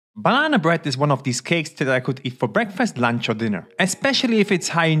Banana bread is one of these cakes that I could eat for breakfast, lunch or dinner, especially if it's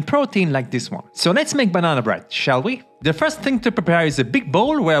high in protein like this one. So let's make banana bread, shall we? The first thing to prepare is a big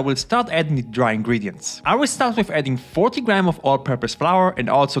bowl where I will start adding the dry ingredients. I will start with adding 40 grams of all-purpose flour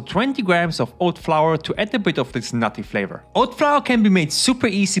and also 20 grams of oat flour to add a bit of this nutty flavor. Oat flour can be made super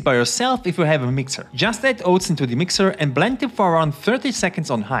easy by yourself if you have a mixer. Just add oats into the mixer and blend it for around 30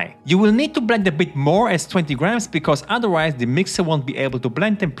 seconds on high. You will need to blend a bit more as 20 grams because otherwise the mixer won't be able to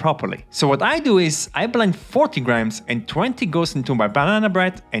blend them properly. So what I do is I blend 40 grams and 20 goes into my banana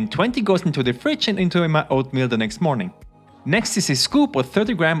bread and 20 goes into the fridge and into my oatmeal the next morning. Next is a scoop or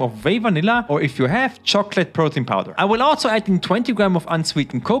 30 grams of whey vanilla, or if you have, chocolate protein powder. I will also add in 20 grams of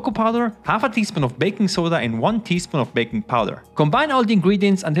unsweetened cocoa powder, half a teaspoon of baking soda and 1 teaspoon of baking powder. Combine all the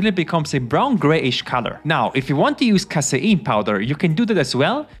ingredients until it becomes a brown grayish color. Now, if you want to use casein powder, you can do that as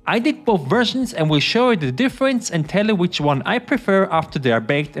well. I did both versions and will show you the difference and tell you which one I prefer after they are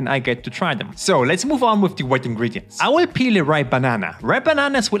baked and I get to try them. So let's move on with the wet ingredients. I will peel a ripe banana. Ripe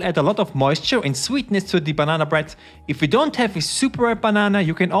bananas will add a lot of moisture and sweetness to the banana bread. If you don't have a super ripe banana,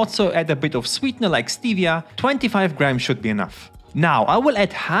 you can also add a bit of sweetener like stevia. 25 grams should be enough. Now I will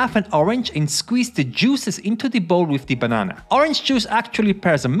add half an orange and squeeze the juices into the bowl with the banana. Orange juice actually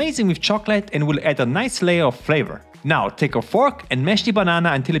pairs amazing with chocolate and will add a nice layer of flavor. Now take a fork and mash the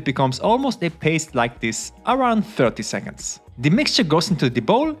banana until it becomes almost a paste like this, around 30 seconds. The mixture goes into the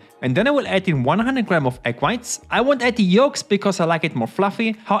bowl and then I will add in 100 grams of egg whites. I won't add the yolks because I like it more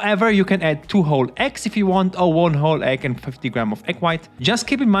fluffy. However, you can add 2 whole eggs if you want, or 1 whole egg and 50 grams of egg white. Just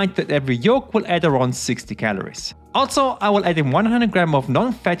keep in mind that every yolk will add around 60 calories. Also, I will add in 100 grams of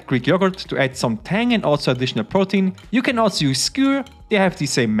non-fat Greek yogurt to add some tang and also additional protein. You can also use SKYR, they have the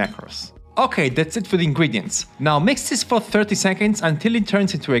same macros. Okay, that's it for the ingredients. Now mix this for 30 seconds until it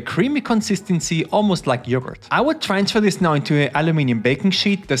turns into a creamy consistency, almost like yogurt. I will transfer this now into an aluminum baking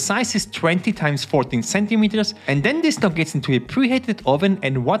sheet. The size is 20 x 14 centimeters, and then this now gets into a preheated oven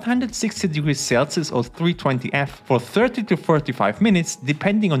at 160 degrees Celsius or 320 F for 30 to 45 minutes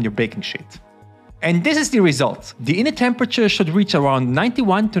depending on your baking sheet. And this is the result. The inner temperature should reach around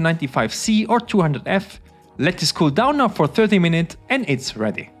 91 to 95 C or 200 F. Let this cool down now for 30 minutes and it's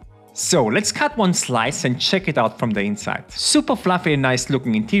ready. So let's cut one slice and check it out from the inside. Super fluffy and nice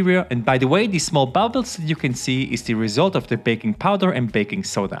looking interior, and by the way, the small bubbles that you can see is the result of the baking powder and baking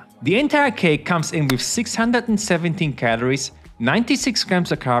soda. The entire cake comes in with 617 calories, 96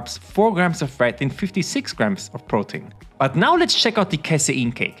 grams of carbs, 4 grams of fat and 56 grams of protein. But now let's check out the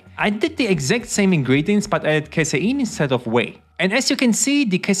casein cake. I did the exact same ingredients but added casein instead of whey. And as you can see,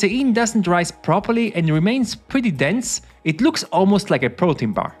 the casein doesn't rise properly and remains pretty dense. It looks almost like a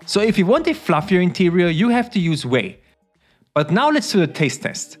protein bar. So if you want a fluffier interior, you have to use whey. But now let's do the taste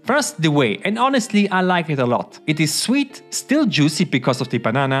test. First the whey, and honestly I like it a lot. It is sweet, still juicy because of the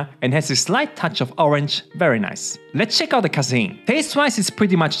banana, and has a slight touch of orange, very nice. Let's check out the casein. Taste-wise it's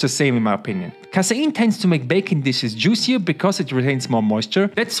pretty much the same in my opinion. Casein tends to make baking dishes juicier because it retains more moisture,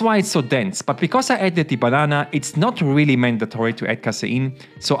 that's why it's so dense, but because I added the banana, it's not really mandatory to add casein,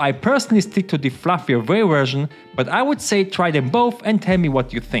 so I personally stick to the fluffier whey version, but I would say try them both and tell me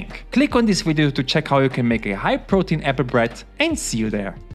what you think. Click on this video to check how you can make a high protein apple bread, and see you there.